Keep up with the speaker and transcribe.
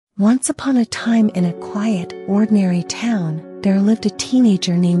Once upon a time in a quiet, ordinary town, there lived a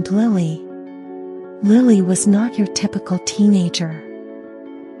teenager named Lily. Lily was not your typical teenager.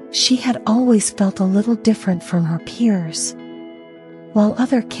 She had always felt a little different from her peers. While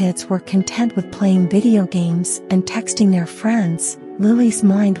other kids were content with playing video games and texting their friends, Lily's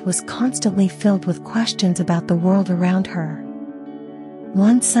mind was constantly filled with questions about the world around her.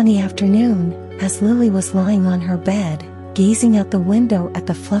 One sunny afternoon, as Lily was lying on her bed, gazing out the window at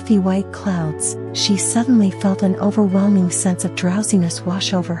the fluffy white clouds, she suddenly felt an overwhelming sense of drowsiness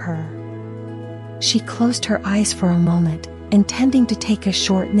wash over her. She closed her eyes for a moment, intending to take a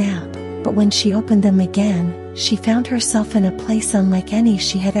short nap, but when she opened them again, she found herself in a place unlike any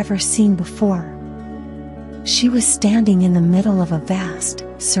she had ever seen before. She was standing in the middle of a vast,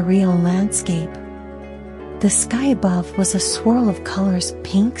 surreal landscape. The sky above was a swirl of colors,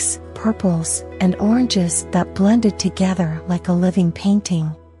 pinks, purples, and oranges that blended together like a living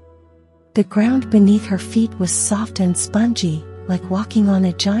painting. The ground beneath her feet was soft and spongy, like walking on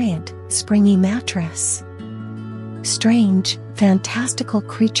a giant, springy mattress. Strange, fantastical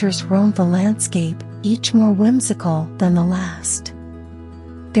creatures roamed the landscape, each more whimsical than the last.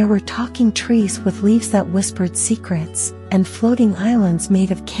 There were talking trees with leaves that whispered secrets, and floating islands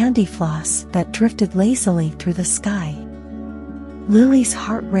made of candy floss that drifted lazily through the sky. Lily's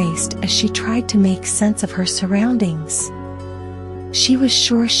heart raced as she tried to make sense of her surroundings. She was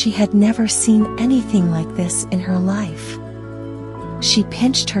sure she had never seen anything like this in her life. She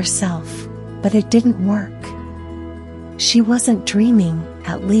pinched herself, but it didn't work. She wasn't dreaming,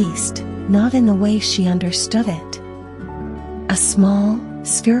 at least, not in the way she understood it. A small,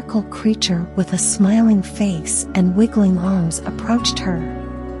 spherical creature with a smiling face and wiggling arms approached her.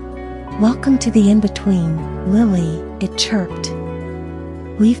 "Welcome to the in-between, Lily," it chirped.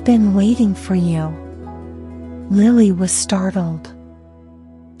 "We've been waiting for you." Lily was startled.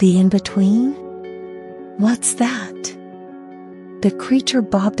 "The in-between? What's that?" The creature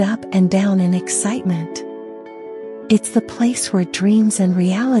bobbed up and down in excitement. "It's the place where dreams and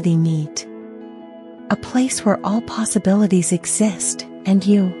reality meet. A place where all possibilities exist, and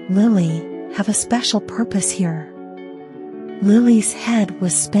you, Lily, have a special purpose here." Lily's head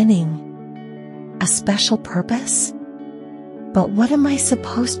was spinning. A special purpose? But what am I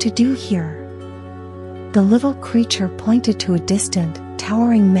supposed to do here? The little creature pointed to a distant,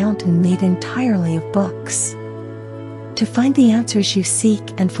 towering mountain made entirely of books. "To find the answers you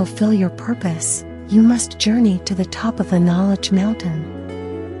seek and fulfill your purpose, you must journey to the top of the Knowledge Mountain.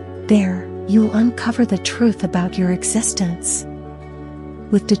 There, you'll uncover the truth about your existence."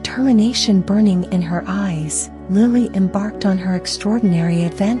 With determination burning in her eyes, Lily embarked on her extraordinary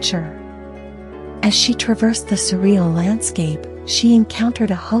adventure. As she traversed the surreal landscape, she encountered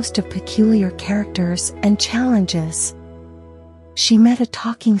a host of peculiar characters and challenges. She met a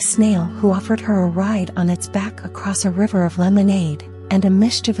talking snail who offered her a ride on its back across a river of lemonade, and a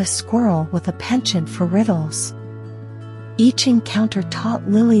mischievous squirrel with a penchant for riddles. Each encounter taught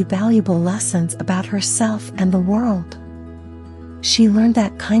Lily valuable lessons about herself and the world. She learned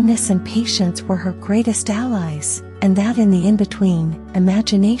that kindness and patience were her greatest allies, and that in the in-between,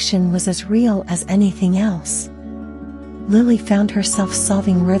 imagination was as real as anything else. Lily found herself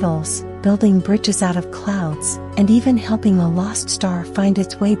solving riddles, building bridges out of clouds, and even helping a lost star find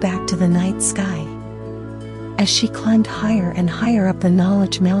its way back to the night sky. As she climbed higher and higher up the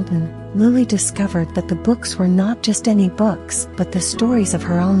Knowledge Mountain, Lily discovered that the books were not just any books, but the stories of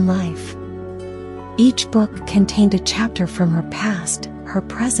her own life. Each book contained a chapter from her past, her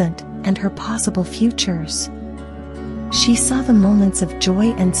present, and her possible futures. She saw the moments of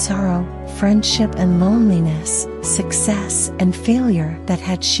joy and sorrow, friendship and loneliness, success and failure that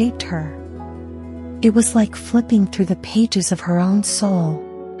had shaped her. It was like flipping through the pages of her own soul.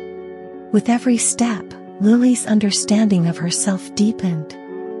 With every step, Lily's understanding of herself deepened.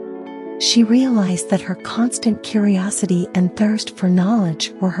 She realized that her constant curiosity and thirst for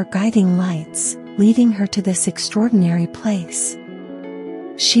knowledge were her guiding lights, leading her to this extraordinary place.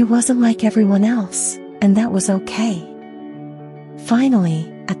 She wasn't like everyone else, and that was okay.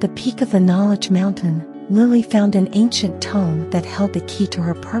 Finally, at the peak of the Knowledge Mountain, Lily found an ancient tome that held the key to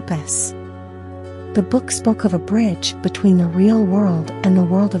her purpose. The book spoke of a bridge between the real world and the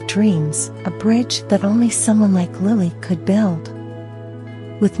world of dreams, a bridge that only someone like Lily could build.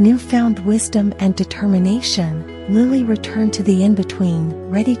 With newfound wisdom and determination, Lily returned to the in-between,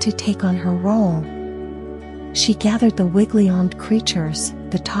 ready to take on her role. She gathered the wiggly-armed creatures,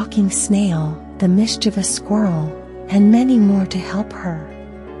 the talking snail, the mischievous squirrel, and many more to help her.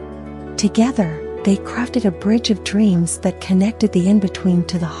 Together, they crafted a bridge of dreams that connected the in-between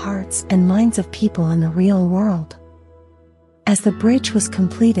to the hearts and minds of people in the real world. As the bridge was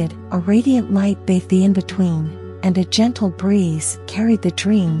completed, a radiant light bathed the in-between, and a gentle breeze carried the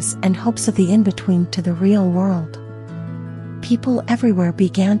dreams and hopes of the in-between to the real world. People everywhere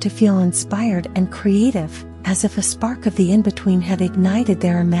began to feel inspired and creative, as if a spark of the in-between had ignited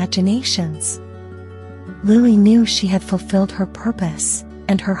their imaginations. Lily knew she had fulfilled her purpose,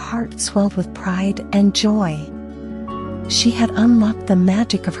 and her heart swelled with pride and joy. She had unlocked the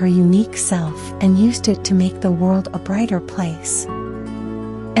magic of her unique self and used it to make the world a brighter place.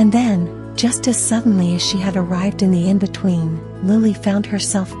 And then, just as suddenly as she had arrived in the in-between, Lily found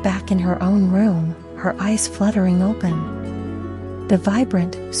herself back in her own room, her eyes fluttering open. The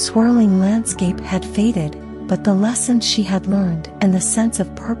vibrant, swirling landscape had faded, but the lessons she had learned and the sense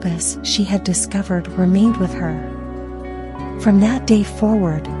of purpose she had discovered remained with her. From that day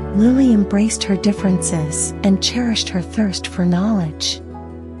forward, Lily embraced her differences and cherished her thirst for knowledge.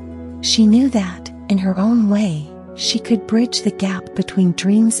 She knew that, in her own way, she could bridge the gap between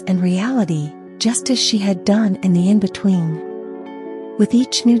dreams and reality, just as she had done in the in-between. With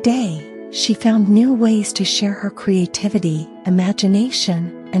each new day, she found new ways to share her creativity,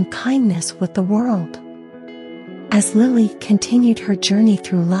 imagination, and kindness with the world. As Lily continued her journey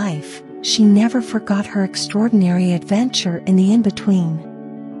through life, she never forgot her extraordinary adventure in the in-between.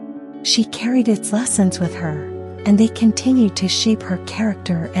 She carried its lessons with her, and they continued to shape her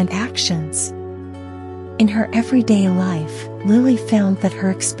character and actions. In her everyday life, Lily found that her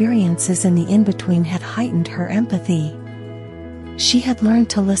experiences in the in-between had heightened her empathy. She had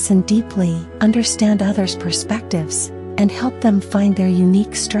learned to listen deeply, understand others' perspectives, and help them find their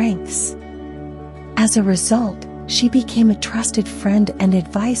unique strengths. As a result, she became a trusted friend and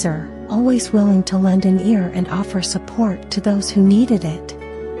advisor, always willing to lend an ear and offer support to those who needed it.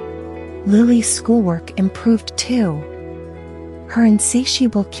 Lily's schoolwork improved too. Her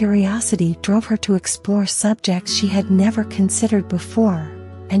insatiable curiosity drove her to explore subjects she had never considered before,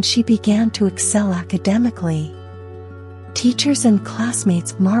 and she began to excel academically. Teachers and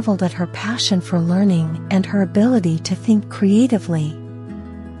classmates marveled at her passion for learning and her ability to think creatively.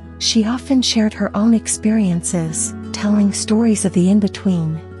 She often shared her own experiences, telling stories of the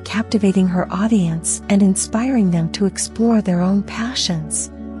in-between, captivating her audience and inspiring them to explore their own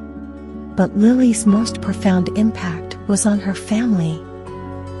passions. But Lily's most profound impact was on her family.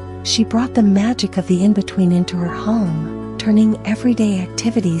 She brought the magic of the in-between into her home, turning everyday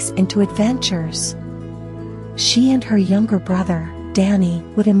activities into adventures. She and her younger brother, Danny,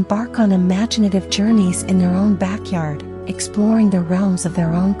 would embark on imaginative journeys in their own backyard, exploring the realms of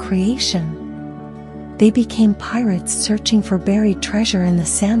their own creation. They became pirates searching for buried treasure in the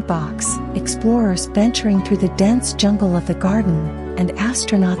sandbox, explorers venturing through the dense jungle of the garden, and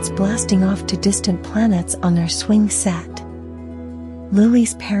astronauts blasting off to distant planets on their swing set.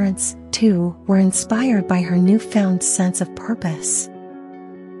 Lily's parents, too, were inspired by her newfound sense of purpose.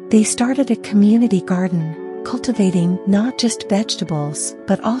 They started a community garden, cultivating not just vegetables,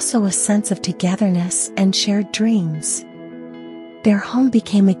 but also a sense of togetherness and shared dreams. Their home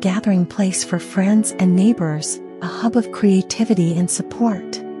became a gathering place for friends and neighbors, a hub of creativity and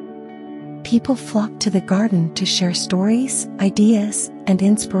support. People flocked to the garden to share stories, ideas, and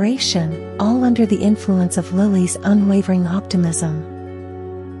inspiration, all under the influence of Lily's unwavering optimism.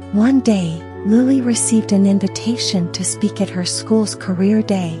 One day, Lily received an invitation to speak at her school's career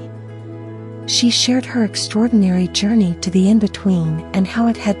day. She shared her extraordinary journey to the in-between and how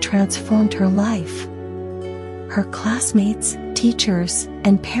it had transformed her life. Her classmates, teachers,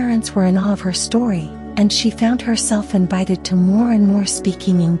 and parents were in awe of her story, and she found herself invited to more and more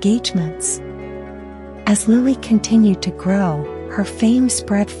speaking engagements. As Lily continued to grow, her fame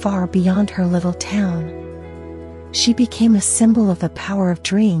spread far beyond her little town. She became a symbol of the power of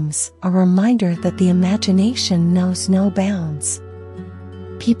dreams, a reminder that the imagination knows no bounds.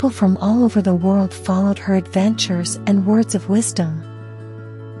 People from all over the world followed her adventures and words of wisdom.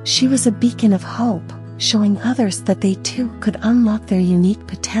 She was a beacon of hope, showing others that they too could unlock their unique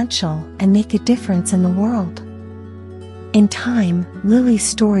potential and make a difference in the world. In time, Lily's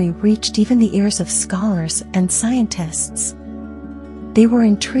story reached even the ears of scholars and scientists. They were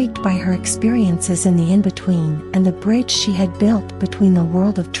intrigued by her experiences in the in-between and the bridge she had built between the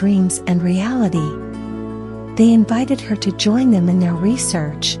world of dreams and reality. They invited her to join them in their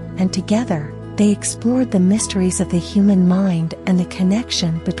research, and together, they explored the mysteries of the human mind and the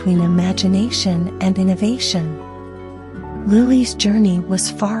connection between imagination and innovation. Lily's journey was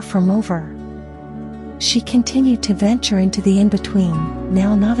far from over. She continued to venture into the in-between,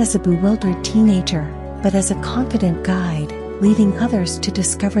 now not as a bewildered teenager, but as a confident guide, leading others to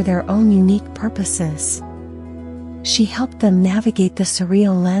discover their own unique purposes. She helped them navigate the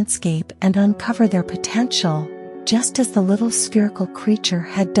surreal landscape and uncover their potential, just as the little spherical creature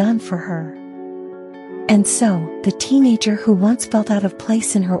had done for her. And so, the teenager who once felt out of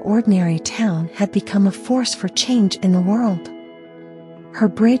place in her ordinary town had become a force for change in the world. Her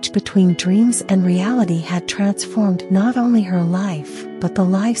bridge between dreams and reality had transformed not only her life, but the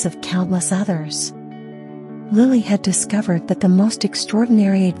lives of countless others. Lily had discovered that the most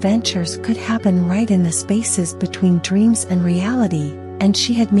extraordinary adventures could happen right in the spaces between dreams and reality, and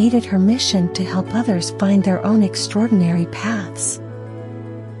she had made it her mission to help others find their own extraordinary paths.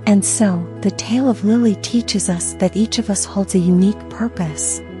 And so, the tale of Lily teaches us that each of us holds a unique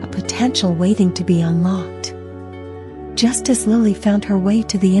purpose, a potential waiting to be unlocked. Just as Lily found her way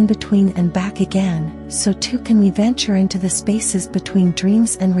to the in-between and back again, so too can we venture into the spaces between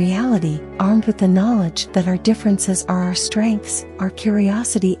dreams and reality, armed with the knowledge that our differences are our strengths, our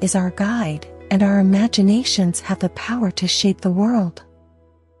curiosity is our guide, and our imaginations have the power to shape the world.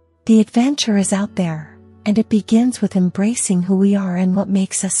 The adventure is out there, and it begins with embracing who we are and what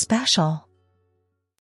makes us special.